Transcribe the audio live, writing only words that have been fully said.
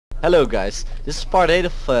Hello guys, this is part 8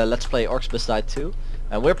 of Let's Play Orcs Must Die 2,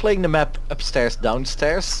 and we're playing the map upstairs,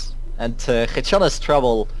 downstairs, and Gitjan has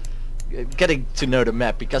trouble getting to know the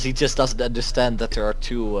map because he just doesn't understand that there are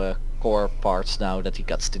two core parts now that he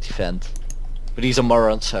gets to defend. But he's a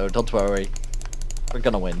moron, so don't worry, we're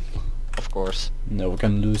gonna win, of course. No, we're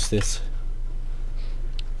gonna lose this.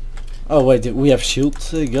 Oh wait, we have shield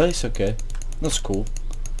guys? Okay, that's cool.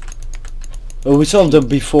 Oh, we saw them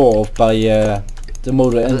before by the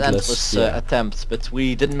Motor Endless attempt, but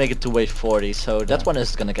we didn't make it to wave 40, so that one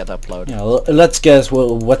is gonna get uploaded. Yeah, let's guess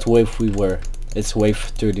what wave we were. It's wave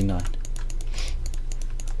 39.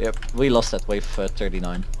 Yep, we lost at wave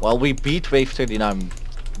 39. Well, we beat wave 39,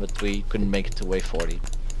 but we couldn't make it to wave 40.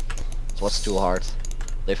 It was too hard.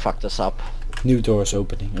 They fucked us up. New doors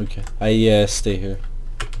opening, okay. I stay here.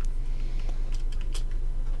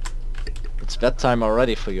 It's bedtime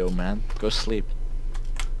already for you, man. Go sleep.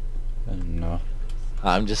 No.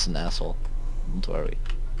 I'm just an asshole. Don't worry.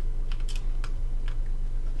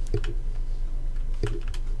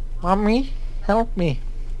 Mommy, help me.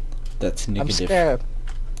 That's negative. I'm scared.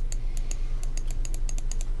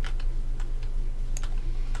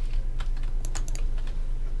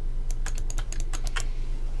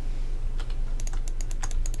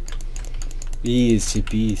 Easy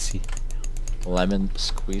peasy. Lemon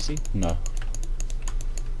squeezy? No.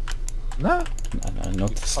 No? No,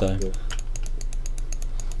 not this Fuck time. you.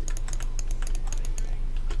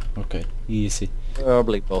 Okay, easy.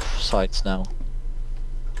 Probably both sides now.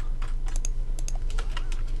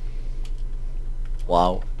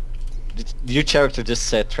 Wow. Your character just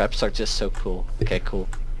said traps are just so cool. Okay, cool.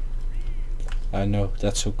 I know,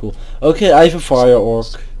 that's so cool. Okay, I have a fire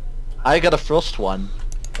orc. I got a frost one.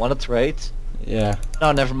 Wanna trade? Yeah.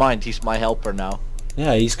 No, never mind. He's my helper now.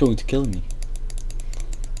 Yeah, he's going to kill me.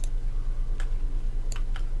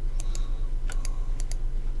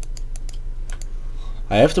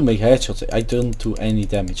 I have to make headshots. I don't do any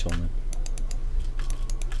damage on him.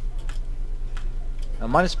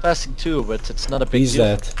 Mine is passing too, but it's not a big He's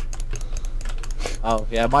deal. dead. Oh,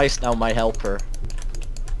 yeah, mine is now my helper.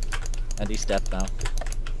 And he's dead now.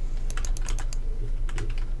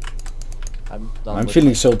 I'm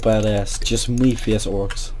feeling so badass. Just me vs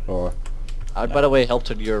orcs. Or I by the way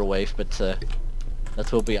helped on your wave, but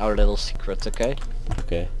that will be our little secret, okay?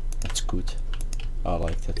 okay, that's good. I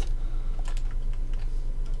like that.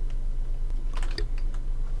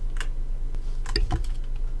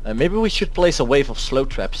 Maybe we should place a wave of slow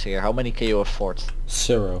traps here. How many can you afford?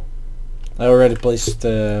 0. I already placed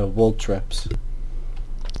wall traps.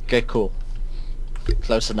 Okay, cool.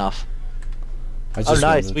 Close enough. I Oh just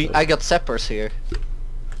nice, wanted I got sappers here.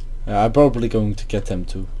 I'm probably going to get them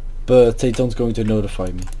too, but they don't going to notify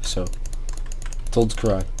me, so don't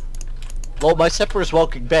cry. Well, my sapper is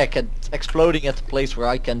walking back and exploding at the place where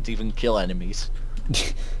I can't even kill enemies.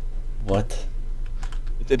 What?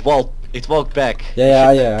 It walked back.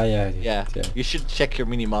 Yeah, Yeah, you should check your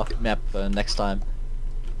map next time.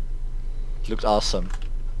 It looked awesome.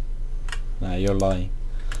 Nah, you're lying.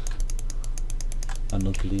 I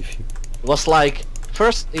don't believe you. It was like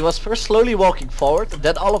he was first slowly walking forward, and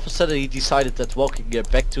then all of a sudden he decided that walking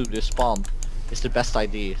back to the spawn is the best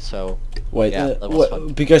idea. So wait, yeah, that was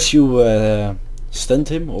fun. because you stunned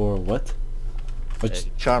him or what?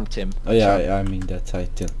 Charmed him. Oh yeah, Charmed. I mean that I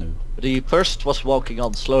didn't know. But he first was walking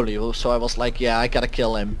on slowly, so I was like, yeah, I gotta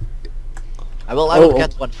kill him. I will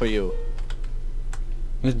get one for you.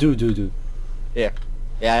 Do. Here.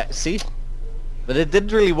 Yeah, see? But it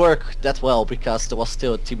didn't really work that well because there was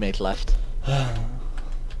still a teammate left.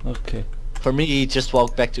 Okay. For me, he just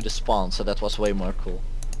walked back to the spawn, so that was way more cool.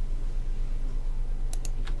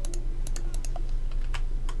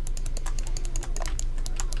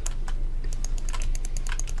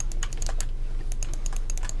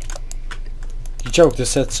 You joked that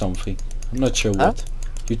said something. I'm not sure what.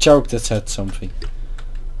 You joked that said something.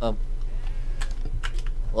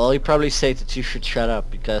 Well, he probably said that you should shut up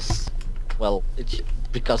because, well, it's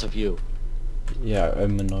because of you. Yeah,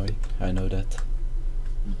 I'm annoying. I know that.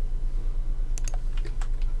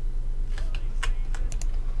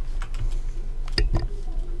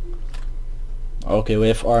 Okay, we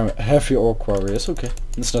have heavy orc warriors. Okay,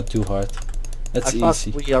 it's not too hard. That's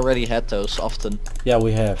easy. We already had those often. Yeah,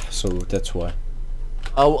 we have, so that's why.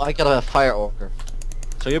 Oh, I got a fire orker.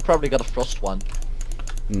 So you probably got a frost one.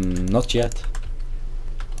 Not yet.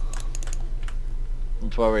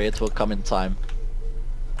 Don't worry, it will come in time.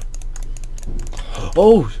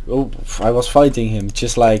 Oh, I was fighting him,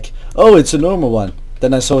 just like, oh, it's a normal one.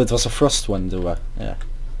 Then I saw it was a frost one, yeah.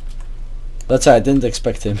 That's why I didn't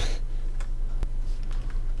expect him.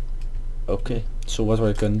 Okay, so what are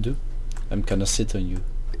we gonna do? I'm gonna sit on you.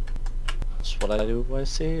 It's what I do, I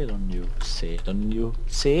see it on you. See it on you,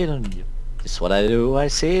 see it on you. It's what I do, I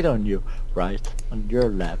see it on you. Right on your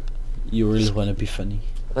lap. You really wanna be funny.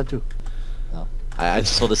 What I do? No. I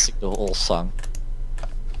just want to sing the whole song.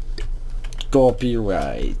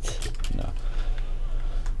 Copyright. No.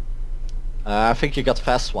 I think you got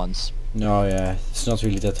fast ones. No, yeah, it's not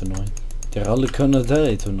really that annoying. They're all gonna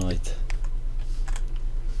die tonight.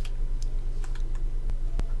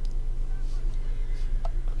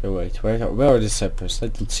 Okay, wait, where are the sappers? I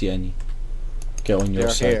don't see any. Okay, on your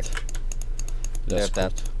They're side. here. That's They're good.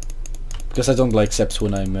 dead. Because I don't like saps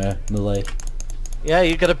when I'm melee. Yeah,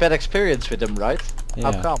 you got a bad experience with them, right?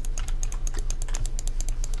 Yeah. How come?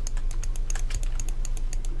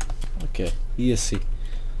 Okay, easy.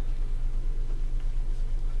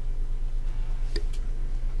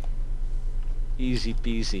 Easy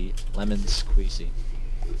peasy, lemon squeezy.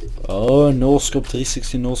 Oh, no scope,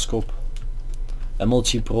 360 no scope.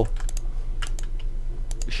 MLG Pro.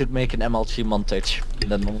 We should make an MLG montage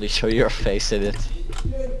and then only show your face in it.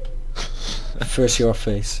 First your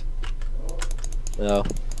face. No.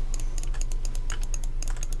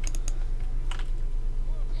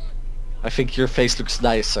 I think your face looks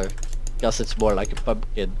nicer because it's more like a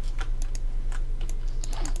pumpkin.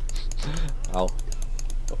 Ow.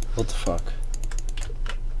 What the fuck?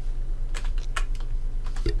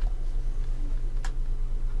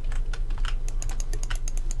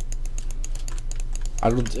 I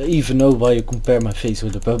don't even know why you compare my face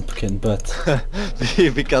with a pumpkin, but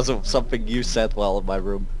Because of something you said while in my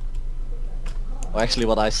room. Or actually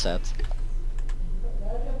what I said.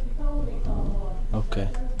 okay.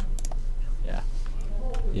 Yeah.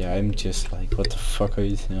 Yeah, I'm just like, what the fuck are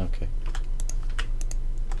you doing? Okay.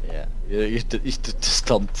 Yeah. You just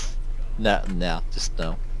don't. Nah, just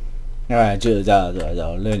no. Alright, just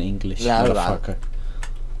learn English, Yeah, motherfucker.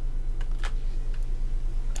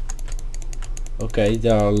 Okay,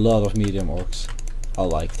 there are a lot of medium orcs. I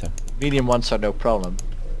like them. Medium ones are no problem.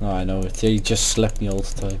 No, I know it. They just slap me all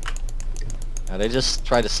the time. They just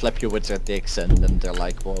try to slap you with their dicks and then they're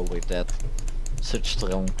like, whoa, with that. Such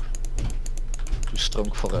strong. Too strong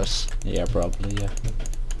for us. Yeah, probably, yeah.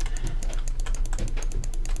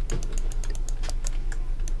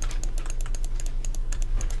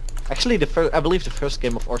 Actually, I believe the first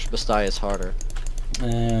game of Orcs Must Die is harder.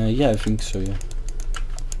 Yeah, I think so, yeah.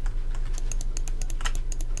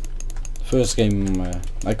 First game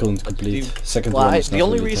I couldn't complete. Second one is not the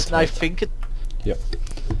only really reason that I hard. think it... Yeah.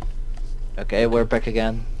 Okay, we're back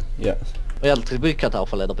again. Yeah. Well, we cut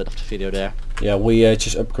off a little bit of the video there. Yeah, we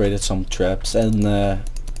just upgraded some traps and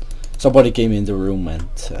somebody came in the room and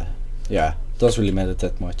yeah, doesn't really matter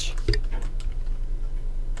that much.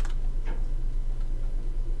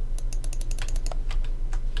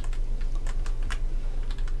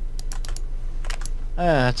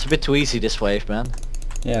 It's a bit too easy this wave, man.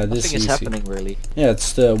 Yeah, this Nothing is is easy. happening really. Yeah,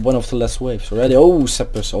 it's the one of the last waves already. Oh,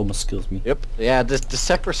 Sappers almost killed me. Yep. Yeah, the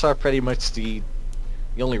sappers are pretty much the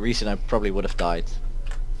only reason I probably would have died.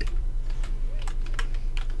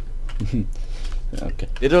 Okay.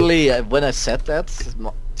 Literally, when I said that,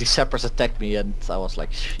 the sappers attacked me and I was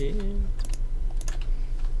like, shit.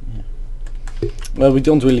 Well, we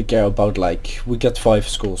don't really care about like we get 5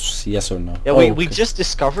 scores, yes or no. Yeah, Oh, we okay. just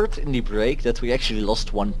discovered in the break that we actually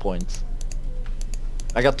lost 1 point.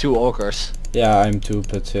 I got 2 ogres. Yeah, I'm too,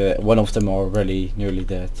 but one of them are already nearly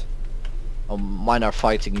dead. Mine are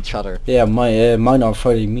fighting each other. Yeah, mine are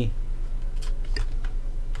fighting me.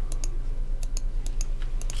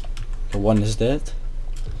 Okay, one is dead.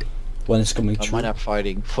 One is coming through. Mine are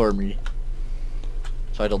fighting for me.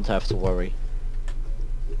 So I don't have to worry.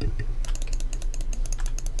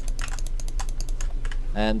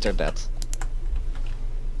 And they're dead.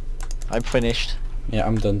 I'm finished. Yeah,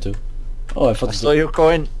 I'm done too. Oh, I thought I stole your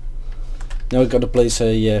coin. now I gotta place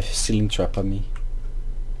a ceiling trap on me.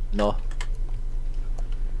 No.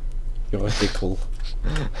 You're a tickle.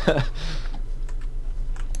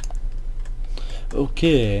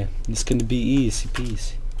 Okay, it's gonna be easy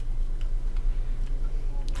peasy.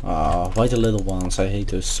 Ah, why the little ones? I hate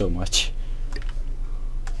those so much.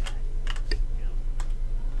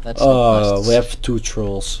 That's Oh, not we have 2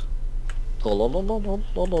 trolls. Yeah,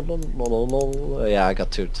 I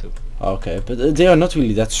got 2 too. Okay, but they are not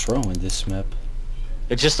really that strong in this map.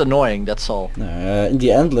 They're just annoying, that's all. No, in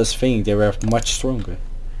the endless thing they were much stronger.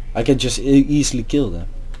 I can just easily kill them.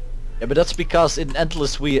 Yeah, but that's because in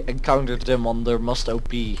Endless we encountered them on their most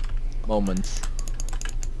OP moment.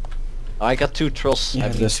 I got 2 trolls. Yeah, I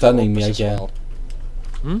mean, they're 2 stunning me ogres as again. well.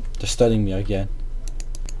 Hmm? They're stunning me again.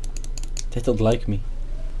 They don't like me.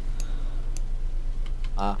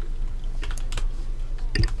 Ah.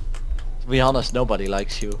 To be honest, nobody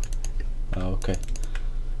likes you. Oh, okay.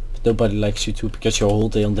 But nobody likes you too because you're a whole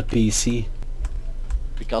day on the PC.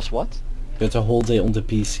 Because what? You're the whole day on the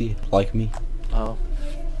PC, like me. Oh.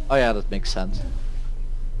 Oh yeah, that makes sense.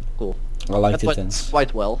 Cool. I like That it went tense.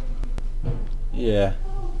 quite well. Yeah.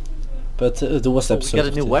 But there was Oh, we episode got a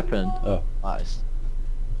of new the- weapon. Oh. Nice.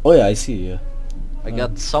 Oh yeah, I see, yeah. I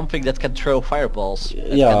got something that can throw fireballs.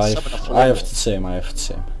 that Yeah, can I summon a have flame the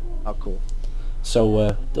same, Oh cool.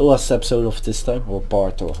 So, the last episode of this time, or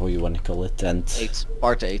part, or how you wanna call it, and...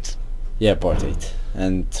 Part 8. Yeah, part 8.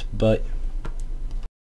 And, bye.